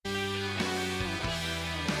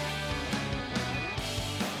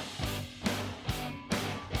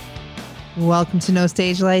Welcome to No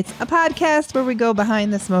Stage Lights, a podcast where we go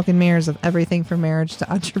behind the smoke and mirrors of everything from marriage to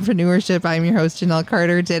entrepreneurship. I'm your host, Janelle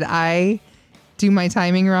Carter. Did I do my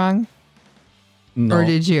timing wrong? No. Or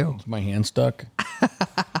did you? Is my hand stuck?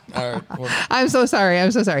 All right, well, I'm so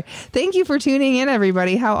sorry. Thank you for tuning in,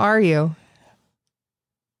 everybody. How are you?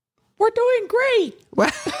 we're doing great.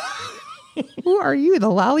 Who are you, the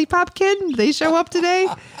lollipop kid? Did they show up today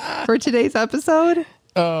for today's episode?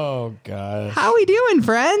 Oh, gosh. How we doing,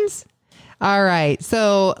 friends? All right.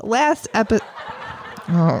 So last episode.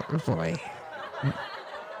 Oh, boy.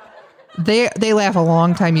 They laugh a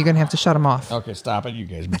long time. You're going to have to shut them off. Okay, stop it. You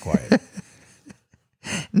guys be quiet.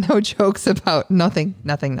 No jokes about nothing.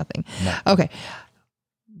 No. Okay.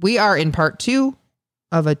 We are in part 2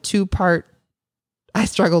 of a 2-part. I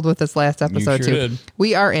struggled with this last episode too. Did.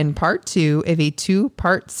 We are in part 2 of a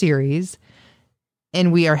 2-part series,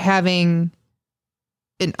 and we are having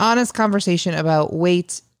an honest conversation about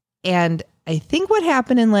weight. And I think what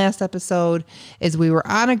happened in last episode is we were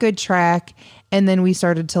on a good track, and then we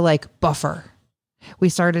started to buffer. We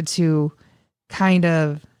started to kind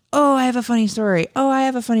of, I have a funny story.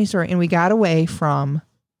 And we got away from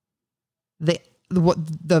the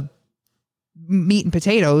meat and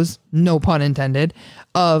potatoes, no pun intended,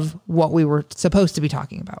 of what we were supposed to be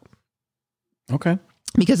talking about. Okay.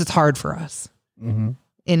 Because it's hard for us. Mm-hmm.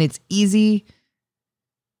 And it's easier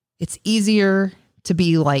to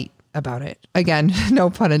be light about it. Again, no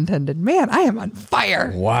pun intended. Man, I am on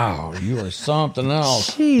fire. Wow, you are something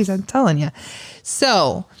else. Jeez, I'm telling you.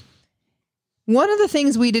 So one of the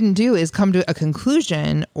things we didn't do is come to a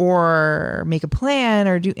conclusion or make a plan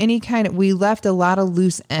or do any kind of, we left a lot of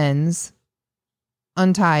loose ends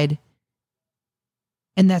untied.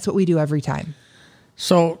 And that's what we do every time.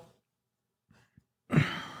 So,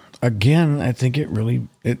 again, I think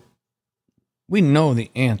we know the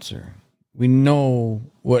answer. We know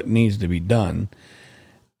what needs to be done.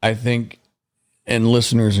 I think, and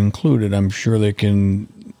listeners included, I'm sure they can,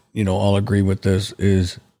 all agree with this,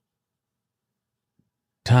 is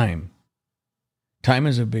time. Time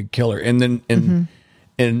is a big killer. And then,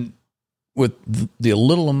 and with the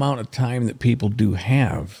little amount of time that people do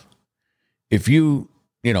have, if you,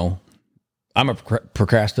 I'm a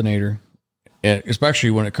procrastinator,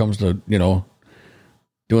 especially when it comes to,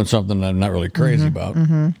 doing something that I'm not really crazy about.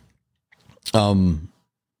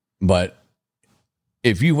 But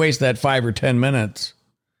if you waste that 5 or 10 minutes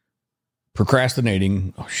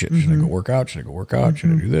procrastinating, should I go work out? Should I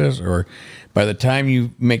do this? Or by the time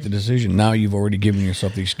you make the decision, now you've already given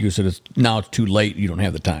yourself the excuse that it's too late. You don't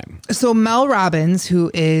have the time. So Mel Robbins,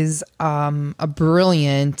 who is a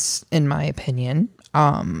brilliant, in my opinion,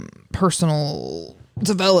 personal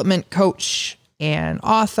development coach and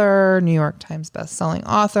author, New York Times bestselling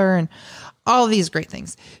author, and all of these great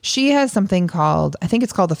things. She has something called, I think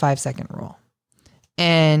it's called the 5-second rule.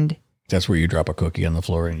 And that's where you drop a cookie on the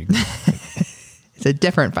floor and you go. It's a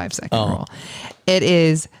different 5-second rule. It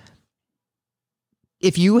is,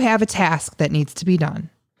 if you have a task that needs to be done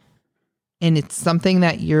and it's something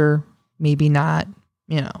that you're maybe not,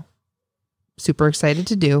 super excited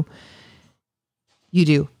to do, you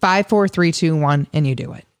do 5, 4, 3, 2, 1, and you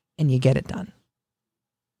do it and you get it done.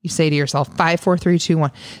 You say to yourself, 5, 4, 3, 2,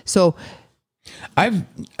 1. So I've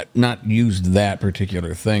not used that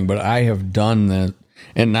particular thing, but I have done that,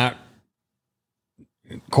 and not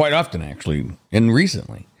quite often actually, and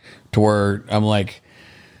recently, to where I'm like,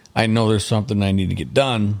 I know there's something I need to get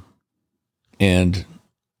done, and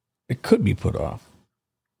it could be put off.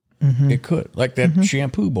 It could, like that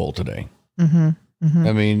shampoo bowl today. I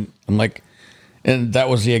mean, I'm like, and that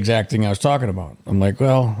was the exact thing I was talking about. I'm like,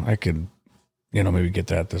 well, I could, maybe get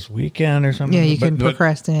that this weekend or something. Yeah, you can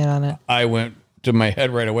procrastinate on it. I went to my head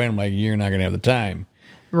right away. I'm like, you're not going to have the time.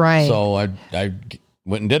 Right. So I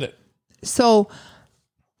went and did it. So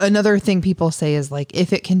another thing people say is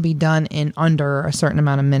if it can be done in under a certain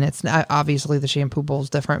amount of minutes, obviously the shampoo bowl is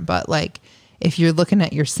different, but if you're looking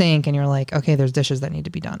at your sink and you're like, okay, there's dishes that need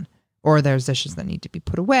to be done, or there's dishes that need to be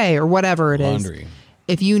put away, or whatever it Laundry. is.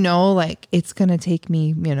 If you know, it's going to take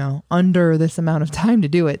me, under this amount of time to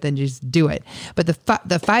do it, then just do it. But the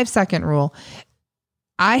 5-second rule,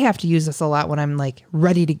 I have to use this a lot when I'm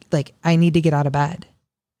ready to, I need to get out of bed.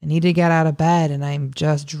 And I'm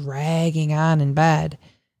just dragging on in bed.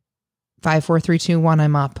 5, 4, 3, 2, 1,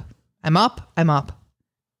 I'm up. I'm up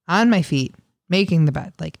on my feet, making the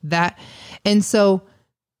bed like that. And so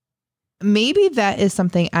maybe that is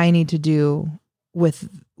something I need to do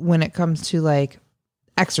when it comes to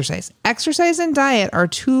exercise. Exercise and diet are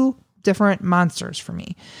two different monsters for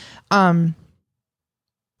me. I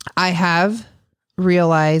have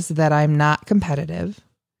realized that I'm not competitive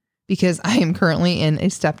because I am currently in a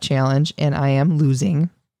step challenge and I am losing.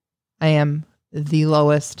 I am the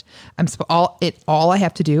lowest. All I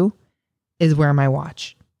have to do is wear my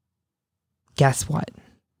watch. Guess what?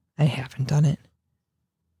 I haven't done it.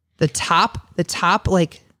 The top,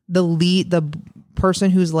 like the person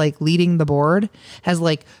who's like leading the board has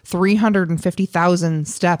like 350,000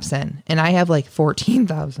 steps in, and I have like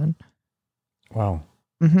 14,000. Wow.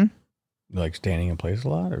 Mm-hmm. Like standing in place a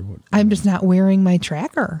lot, or what? I'm just not wearing my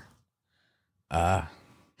tracker. Yeah.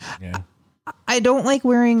 I don't like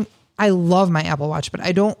wearing. I love my Apple Watch, but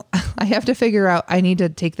I don't. I have to figure out. I need to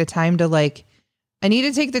take the time to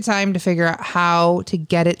figure out how to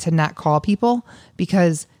get it to not call people,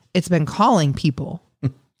 because it's been calling people.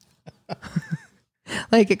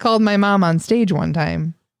 Like it called my mom on stage one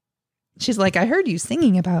time. She's like, I heard you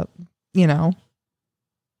singing about,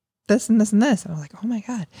 this and this and this. And I was like, oh my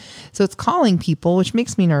God. So it's calling people, which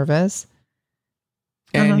makes me nervous.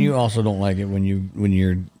 And you also don't like it when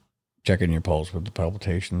you're checking your pulse with the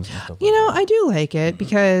palpitations and stuff. I do like it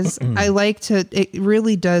because I like to, it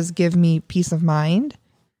really does give me peace of mind.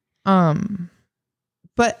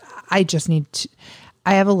 But I just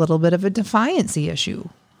I have a little bit of a defiancy issue.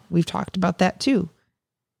 We've talked about that too.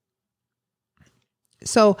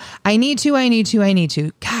 So I need to.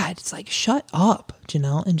 God, it's like, shut up,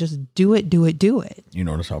 Janelle, and just do it. You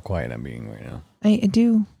notice how quiet I'm being right now. I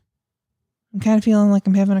do. I'm kind of feeling like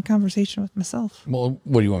I'm having a conversation with myself. Well,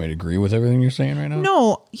 what do you want me to agree with everything you're saying right now?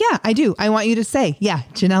 No. Yeah, I do. I want you to say, yeah,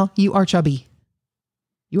 Janelle, you are chubby.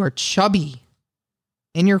 You are chubby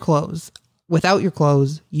in your clothes. Without your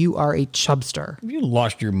clothes, you are a chubster. Have you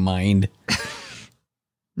lost your mind?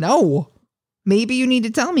 No. Maybe you need to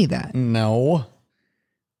tell me that. No.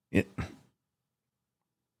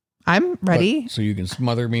 I'm ready. What, so you can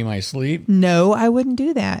smother me my sleep? No, I wouldn't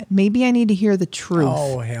do that. Maybe I need to hear the truth.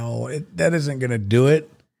 Oh, hell. That isn't going to do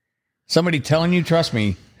it. Somebody telling you, trust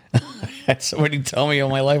me. I had somebody tell me all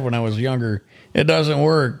my life when I was younger, it doesn't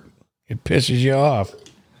work. It pisses you off.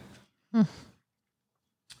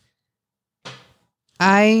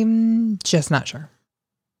 I'm just not sure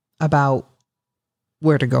about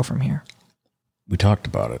where to go from here. We talked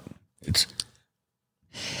about it.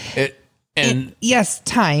 And yes,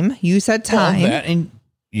 time. You said time. Well, and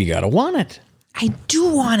you got to want it. I do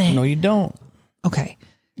want it. No, you don't. Okay.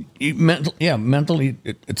 Mentally,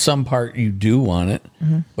 at some part you do want it,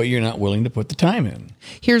 but you're not willing to put the time in.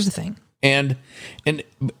 Here's the thing. And the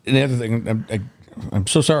other thing, I'm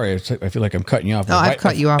so sorry. I feel like I'm cutting you off. No, I've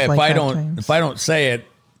cut you off. If I don't say it,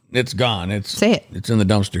 it's gone. Say it. It's in the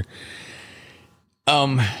dumpster.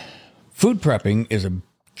 Food prepping is a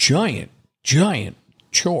giant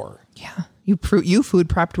chore. Yeah, you food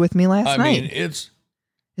prepped with me last night. I mean, it's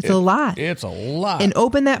a lot. It's a lot. And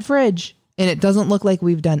open that fridge, and it doesn't look like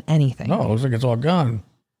we've done anything. No, it looks like it's all gone.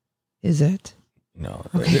 Is it? No,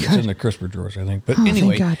 okay, it's in the crisper drawers, I think. But oh,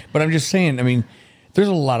 anyway, thank God. But I'm just saying. I mean, there's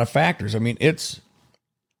a lot of factors. I mean,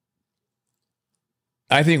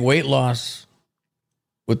 I think weight loss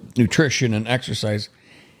with nutrition and exercise,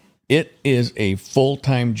 it is a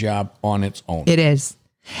full-time job on its own. It is.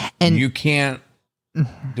 And you can't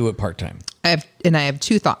do it part-time. I have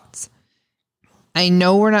two thoughts. I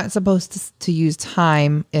know we're not supposed to use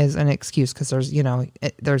time as an excuse because you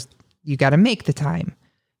got to make the time.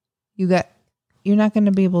 You're not going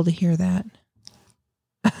to be able to hear that.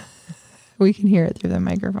 We can hear it through the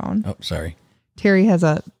microphone. Oh, sorry. Terry has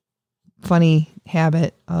a funny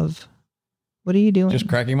habit of, what are you doing? Just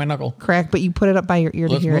cracking my knuckle. But you put it up by your ear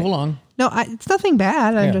to hear it. Let's move along. No, it's nothing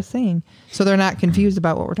bad. I'm just saying. So they're not confused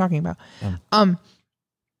about what we're talking about.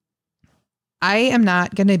 I am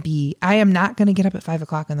not going to get up at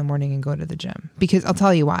 5:00 in the morning and go to the gym, because I'll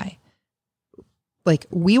tell you why. Like,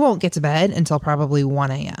 we won't get to bed until probably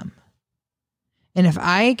 1 a.m. And if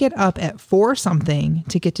I get up at 4 something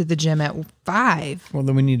to get to the gym at 5. Well,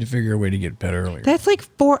 then we need to figure a way to get bed earlier. That's like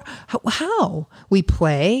 4. How? We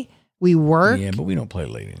play, we work. Yeah, but we don't play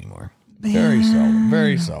late anymore. Very seldom.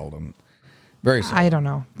 Very seldom. Very seldom. I don't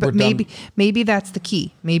know. But maybe that's the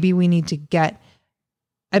key. Maybe we need to get,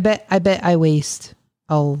 I bet I waste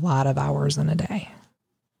a lot of hours in a day.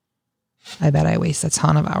 I bet I waste a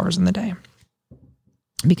ton of hours in the day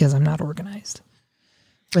because I'm not organized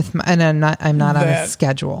and I'm not on a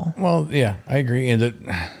schedule. Well, yeah, I agree.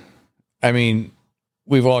 And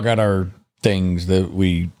we've all got our things that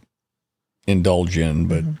we indulge in,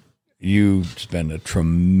 but you spend a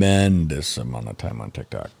tremendous amount of time on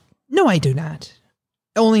TikTok. No, I do not.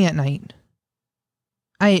 Only at night.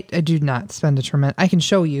 I do not spend a tremendous. I can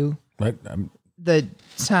show you the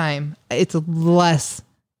time. It's less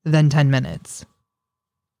than 10 minutes.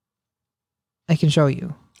 I can show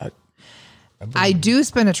you. I do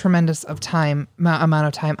spend a tremendous amount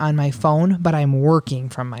of time on my phone, but I'm working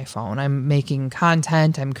from my phone. I'm making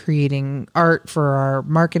content. I'm creating art for our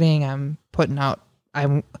marketing. I'm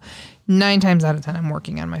 9 times out of 10, I'm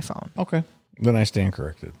working on my phone. Okay. Then I stand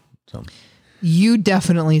corrected. So you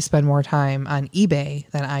definitely spend more time on eBay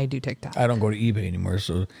than I do TikTok. I don't go to eBay anymore.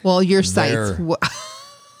 So your sites.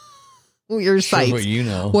 Your sites. What you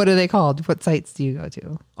know. What are they called? What sites do you go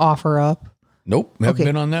to? OfferUp? Nope. Haven't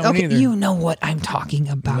been on that one either. You know what I'm talking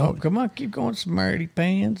about. No, come on. Keep going, smarty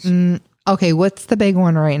pants. Okay. What's the big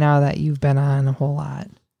one right now that you've been on a whole lot?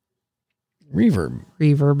 Reverb.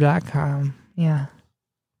 Reverb.com. Yeah.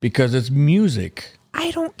 Because it's music.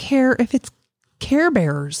 I don't care if it's Care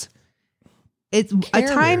Bears. It's a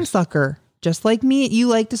time sucker. Just like me, you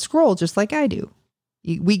like to scroll just like I do.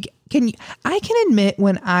 I can admit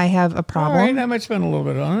when I have a problem. All right, I might spend a little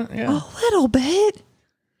bit on it. Yeah. A little bit.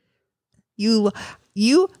 You'll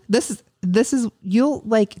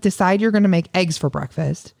like decide you're going to make eggs for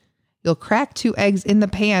breakfast. You'll crack 2 eggs in the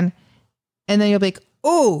pan and then you'll be like,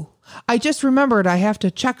 "Oh, I just remembered I have to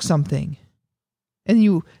check something." And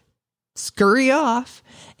you scurry off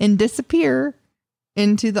and disappear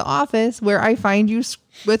into the office where I find you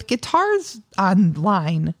with guitars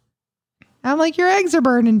online. I'm like, "Your eggs are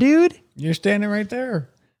burning, dude." You're standing right there.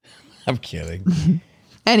 I'm kidding.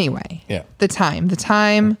 Anyway. Yeah. The time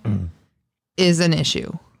is an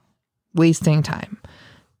issue. Wasting time.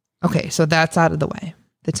 Okay, so that's out of the way.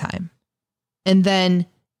 The time. And then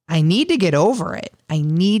I need to get over it. I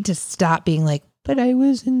need to stop being like, "But I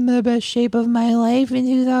was in the best shape of my life in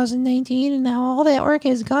 2019 and now all that work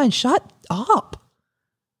is gone." Shut up.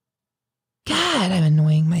 God, I'm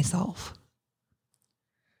annoying myself.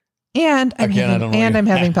 And I'm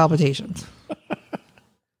having palpitations.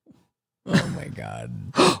 Oh my God.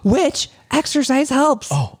 Which exercise helps.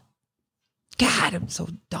 Oh. God, I'm so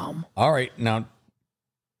dumb. All right. Now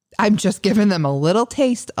I'm just giving them a little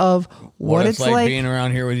taste of what it's like being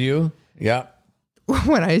around here with you. Yeah.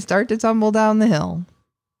 When I start to tumble down the hill.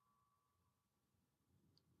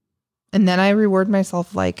 And then I reward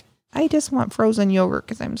myself like, I just want frozen yogurt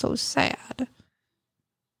because I'm so sad.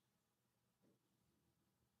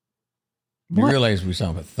 You realize we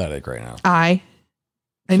sound pathetic right now. I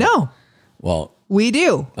know. Well, we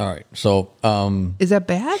do. All right. So, is that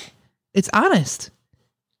bad? It's honest.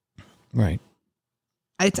 Right.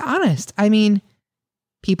 It's honest. I mean,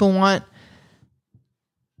 people want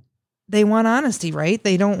honesty, right?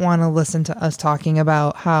 They don't want to listen to us talking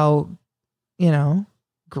about how,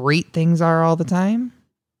 great things are all the time.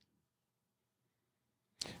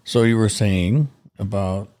 So you were saying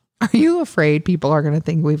about... Are you afraid people are going to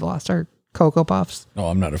think we've lost our Cocoa Puffs? No,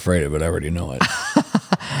 I'm not afraid of it. I already know it.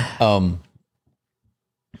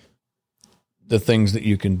 The things that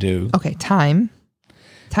you can do. Okay, time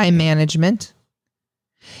management.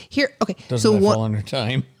 Here, okay. Doesn't that fall under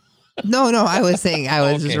time? No, I was saying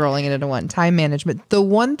just rolling it into one. Time management. The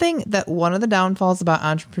one thing that one of the downfalls about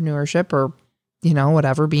entrepreneurship or,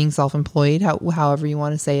 whatever, being self-employed, however you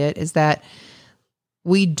want to say it, is that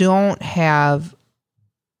we don't have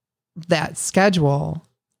that schedule.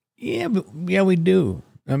 Yeah, we do.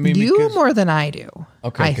 I mean, more than I do.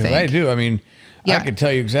 Okay, because I do. I mean, yeah. I can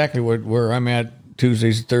tell you exactly where I'm at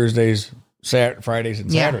Tuesdays, Thursdays, Fridays,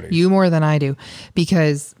 and Saturdays. You more than I do,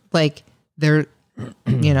 because like there's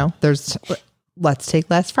let's take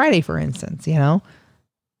last Friday for instance. I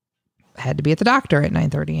had to be at the doctor at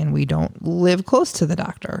 9:30, and we don't live close to the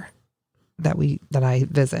doctor that I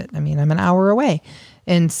visit. I mean, I'm an hour away,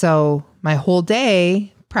 and so my whole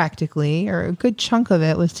day, practically, or a good chunk of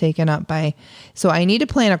it, was taken up by. So I need to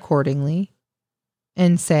plan accordingly,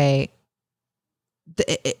 and say.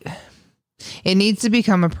 It needs to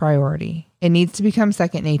become a priority. It needs to become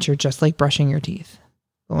second nature, just like brushing your teeth,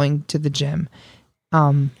 going to the gym,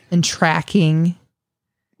 and tracking.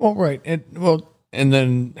 Well, right. And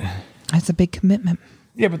then that's a big commitment.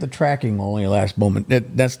 Yeah, but the tracking will only last moment.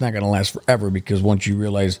 That's not going to last forever, because once you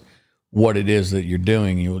realize what it is that you're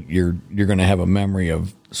doing, you're going to have a memory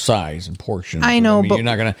of size and portions. I know, but you're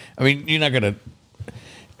not going to.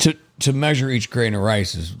 To measure each grain of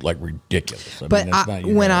rice is like ridiculous.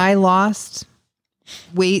 When I lost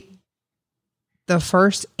weight the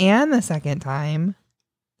first and the second time,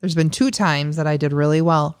 there's been 2 times that I did really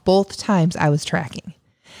well. Both times I was tracking.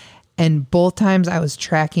 And both times I was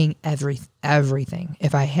tracking everything.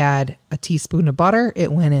 If I had a teaspoon of butter,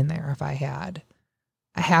 it went in there. If I had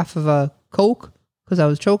a half of a Coke because I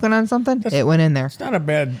was choking on something, it went in there. It's not a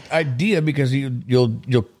bad idea, because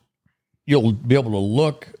you'll be able to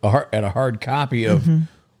look at a hard copy of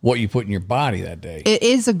what you put in your body that day. It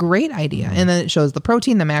is a great idea. And then it shows the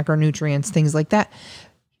protein, the macronutrients, things like that.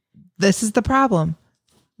 this is the problem.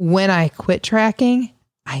 When I quit tracking,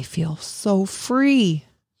 I feel so free.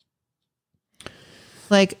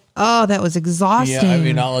 Like, oh, that was exhausting. Yeah, I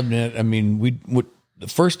mean, I'll admit, the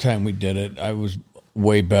first time we did it, I was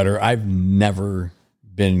way better. I've never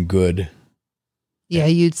been good. Yeah,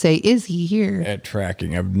 you'd say, is he here? At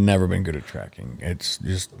tracking. I've never been good at tracking. It's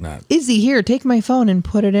just not. Is he here? Take my phone and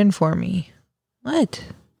put it in for me. What?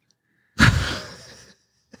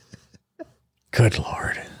 Good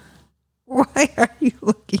Lord. Why are you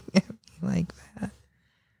looking at me like that?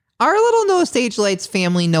 Our little No Stage Lights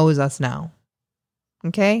family knows us now.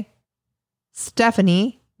 Okay?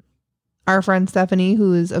 Stephanie, our friend Stephanie,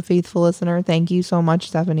 who is a faithful listener. Thank you so much,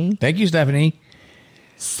 Stephanie. Thank you, Stephanie.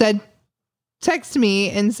 Text me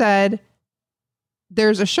and said,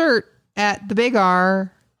 there's a shirt at the Big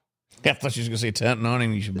R. I thought she was going to say tent and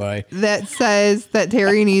awning you should buy. That says, that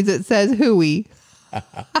Terry needs, it says hooey.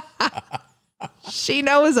 She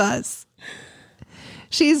knows us.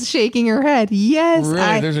 She's shaking her head. Yes.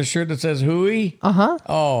 Really? There's a shirt that says hooey? Uh-huh.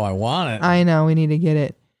 Oh, I want it. I know. We need to get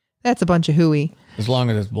it. That's a bunch of hooey. As long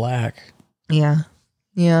as it's black. Yeah.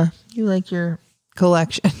 Yeah. You like your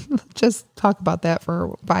collection. Just talk about that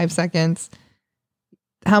for 5 seconds.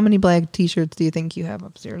 How many black t-shirts do you think you have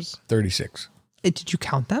upstairs? 36. Did you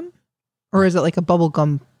count them? Or is it like a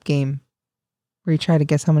bubblegum game where you try to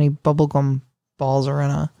guess how many bubblegum balls are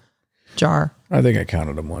in a jar? I think I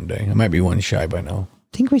counted them one day. I might be one shy by now.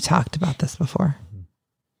 I think we talked about this before.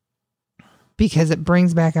 Because it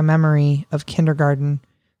brings back a memory of kindergarten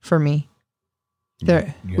for me. You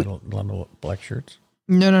had a lot of black shirts?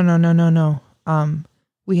 No.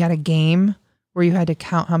 We had a game where you had to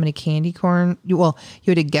count how many candy corn. You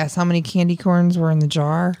had to guess how many candy corns were in the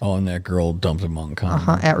jar. Oh, and that girl dumped them on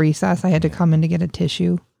common. At recess, I had to come in to get a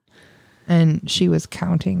tissue, and she was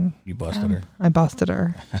counting. You busted her. I busted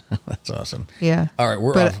her. That's awesome. Yeah. All right,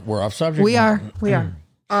 we're off subject. We are.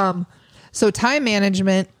 So time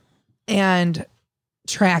management and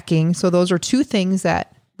tracking. So those are two things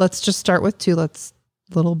that, let's just start with two. Let's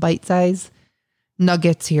little bite-size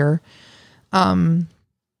nuggets here.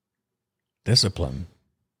 Discipline.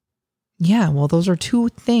 Yeah, well, those are two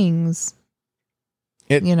things.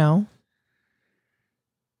 Like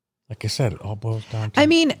I said, it all boils down to. I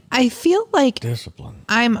mean, I feel like discipline.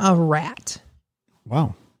 I'm a rat.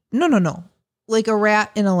 Wow. No. Like a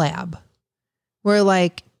rat in a lab. Where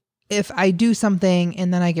like, if I do something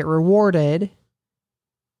and then I get rewarded,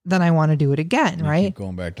 then I want to do it again, right? Keep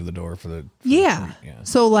going back to the door for the yeah. Yeah.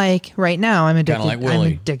 So like right now I'm addicted. Like Willie.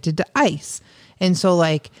 I'm addicted to ice. And so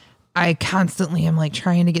like I constantly am like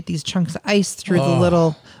trying to get these chunks of ice through the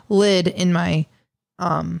little lid in my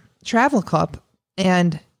travel cup,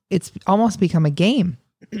 and it's almost become a game.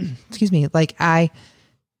 Excuse me. Like I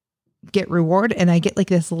get rewarded and I get like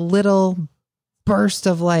this little burst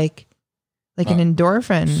of like an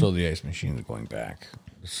endorphin. So the ice machine is going back.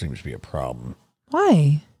 This seems to be a problem.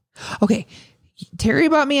 Why? Okay. Terry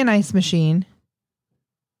bought me an ice machine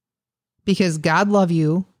because God love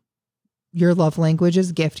you. Your love language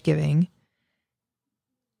is gift giving.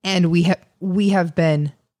 And we have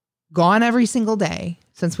been gone every single day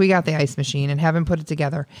since we got the ice machine and haven't put it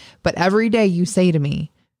together. But every day you say to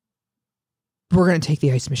me, we're going to take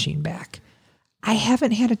the ice machine back. I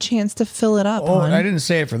haven't had a chance to fill it up. I didn't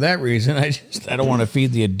say it for that reason. I don't want to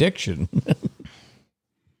feed the addiction.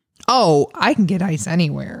 Oh, I can get ice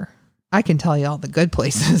anywhere. I can tell you all the good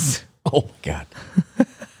places. Oh, God.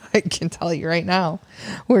 I can tell you right now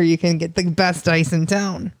where you can get the best ice in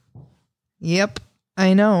town. Yep,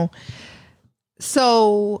 I know.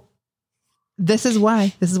 So this is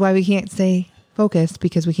why we can't stay focused,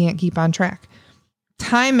 because we can't keep on track.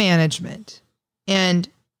 Time management and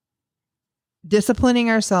disciplining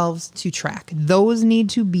ourselves to track. Those need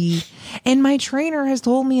to be, and my trainer has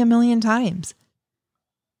told me a million times,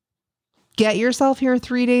 get yourself here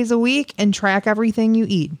 3 days a week and track everything you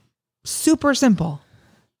eat. Super simple.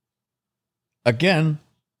 Again,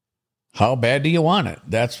 how bad do you want it?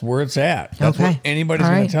 That's where it's at. That's what anybody's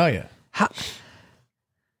going to tell you.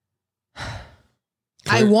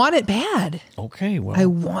 I want it bad. Okay, well. I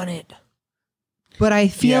want it. But I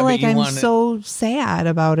feel like I'm so sad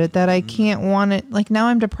about it that I can't want it. Like now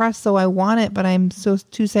I'm depressed, so I want it, but I'm so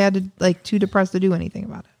too sad to, like, too depressed to do anything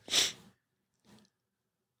about it.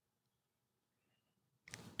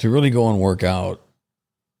 To really go and work out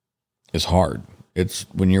is hard. It's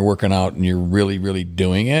when you're working out and you're really, really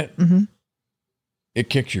doing it, it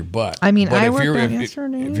kicks your butt. I mean, but I worked out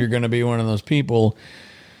yesterday. If you're going to be one of those people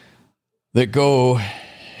that go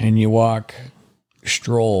and you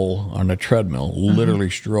stroll on a treadmill, literally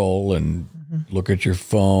stroll and look at your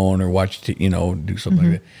phone or watch, do something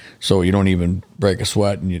like that. So you don't even break a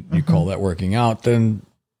sweat and you call that working out, then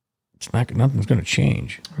nothing's going to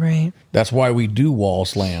change. Right. That's why we do wall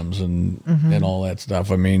slams and all that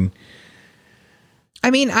stuff. I mean,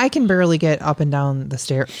 I can barely get up and down the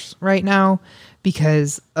stairs right now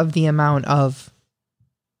because of the amount of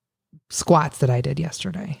squats that I did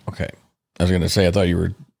yesterday. Okay. I was going to say, I thought you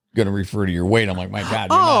were going to refer to your weight. I'm like, my God.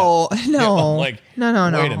 No. No. Wait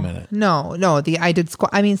a minute. No. I did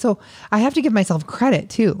squat. So I have to give myself credit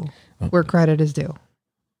too, where credit is due.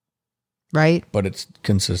 Right. But it's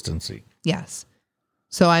consistency. Yes.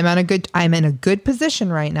 So I'm in a good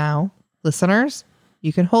position right now. Listeners,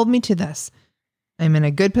 you can hold me to this. I'm in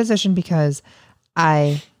a good position because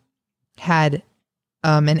I had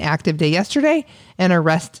an active day yesterday and a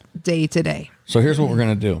rest day today. So here's what we're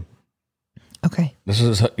going to do. Okay. This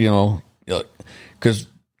is, because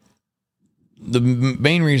the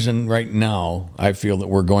main reason right now I feel that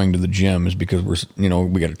we're going to the gym is because we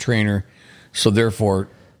got a trainer. So therefore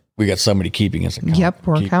we got somebody keeping us accountable. Yep.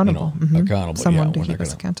 We're accountable. Accountable. Someone to keep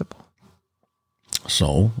us accountable.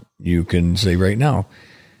 So you can say right now,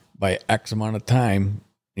 by X amount of time,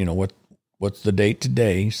 what's the date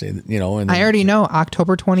today? Say that, and I already know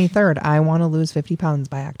October 23rd. I want to lose 50 pounds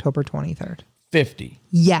by October 23rd. 50.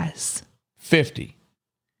 Yes. 50.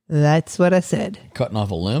 That's what I said. Cutting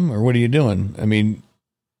off a limb, or what are you doing?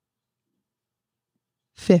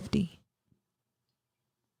 50.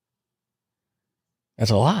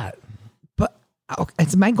 That's a lot. But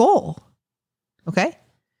it's my goal. Okay.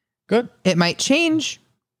 Good. It might change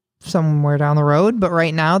somewhere down the road, but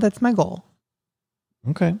right now that's my goal.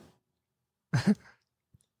 Okay.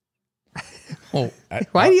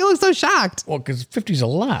 Why do you look so shocked? Well, because 50 is a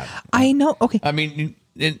lot. I know. Okay.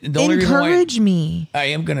 The only encourage me. I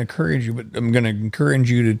am going to encourage you, but I'm going to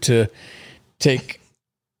encourage you to take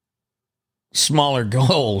smaller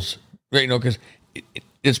goals, right? Because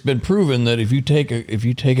it's been proven that if you take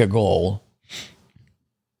a goal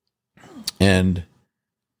and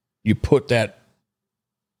you put that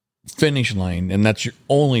finish line, and that's your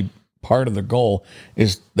only part of the goal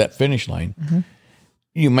is that finish line,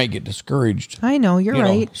 you might get discouraged. I know, you're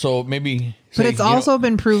right. So maybe, but it's also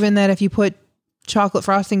been proven that if you put chocolate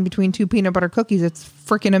frosting between 2 peanut butter cookies, it's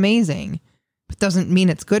freaking amazing. But doesn't mean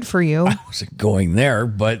it's good for you. I wasn't going there,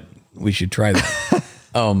 but we should try that.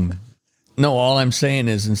 No, all I'm saying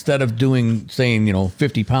is instead of saying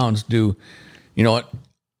 50 pounds, do, what?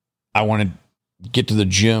 I want to get to the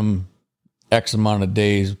gym X amount of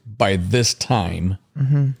days by this time.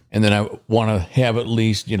 And then I want to have at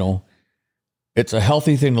least, it's a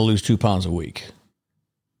healthy thing to lose 2 pounds a week.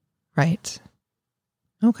 Right.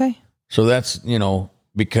 Okay. So that's,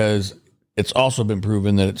 because it's also been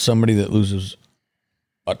proven that it's somebody that loses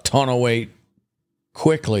a ton of weight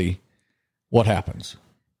quickly. What happens?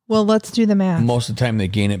 Well, let's do the math. Most of the time they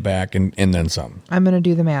gain it back and then some. I'm going to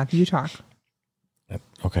do the math. You talk.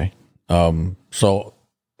 Okay. So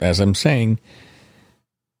as I'm saying,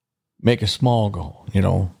 make a small goal,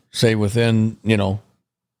 say within,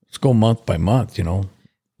 let's go month by month,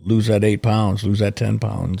 lose that 8 pounds, lose that 10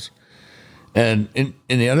 pounds. And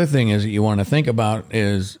the other thing is that you want to think about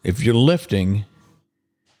is if you're lifting,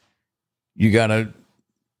 you got to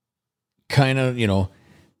kind of,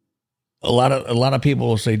 a lot of people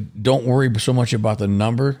will say, don't worry so much about the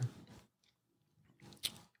number,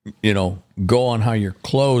 go on how your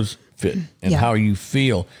clothes fit and how you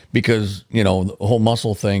feel, because, the whole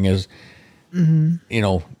muscle thing is,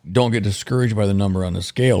 don't get discouraged by the number on the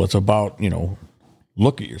scale. It's about,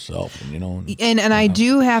 look at yourself and I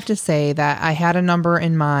do have to say that I had a number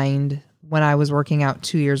in mind when I was working out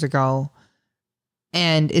 2 years ago.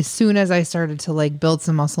 And as soon as I started to build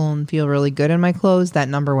some muscle and feel really good in my clothes, that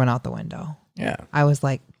number went out the window. Yeah. I was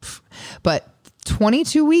like, pff. But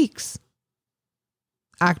 22 weeks,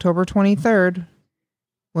 October 23rd,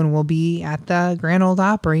 when we'll be at the Grand Ole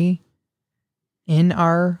Opry in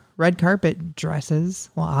our red carpet dresses.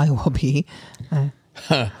 Well, I will be.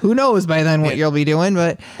 Who knows by then what you'll be doing,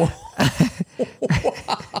 but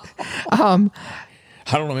I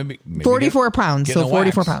don't know, maybe 44 pounds. So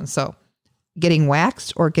 44 wax. pounds. So getting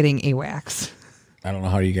waxed or getting a wax. I don't know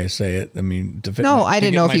how you guys say it. I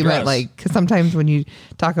didn't know if you meant because sometimes when you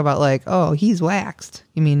talk about oh, he's waxed,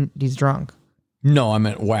 you mean he's drunk. No, I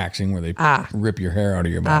meant waxing where they rip your hair out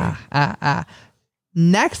of your body.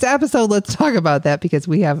 Next episode, let's talk about that because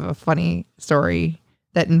we have a funny story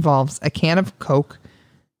that involves a can of Coke,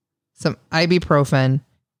 some ibuprofen,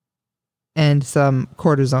 and some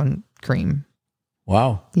cortisone cream.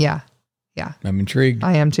 Wow. Yeah. I'm intrigued.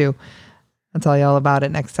 I am too. I'll tell you all about it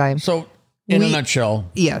next time. So, in a nutshell.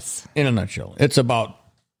 Yes. In a nutshell, it's about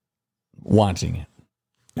wanting it,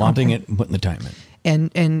 and putting the time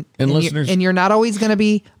in. And listeners, you're not always going to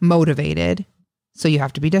be motivated, so you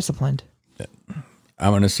have to be disciplined.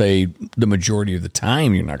 I'm going to say the majority of the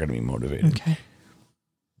time you're not going to be motivated. Okay.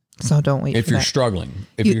 So don't wait. If for you're that. struggling,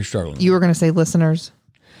 you were going to say, listeners,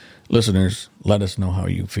 let us know how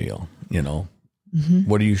you feel.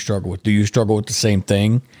 What do you struggle with? Do you struggle with the same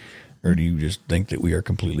thing, or do you just think that we are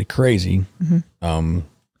completely crazy? And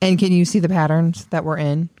can you see the patterns that we're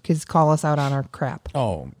in? Because call us out on our crap.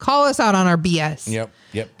 Oh, call us out on our BS.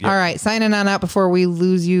 Yep. All right, signing on out before we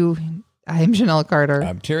lose you. I'm Janelle Carter.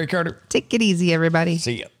 I'm Terry Carter. Take it easy, everybody.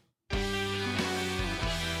 See ya.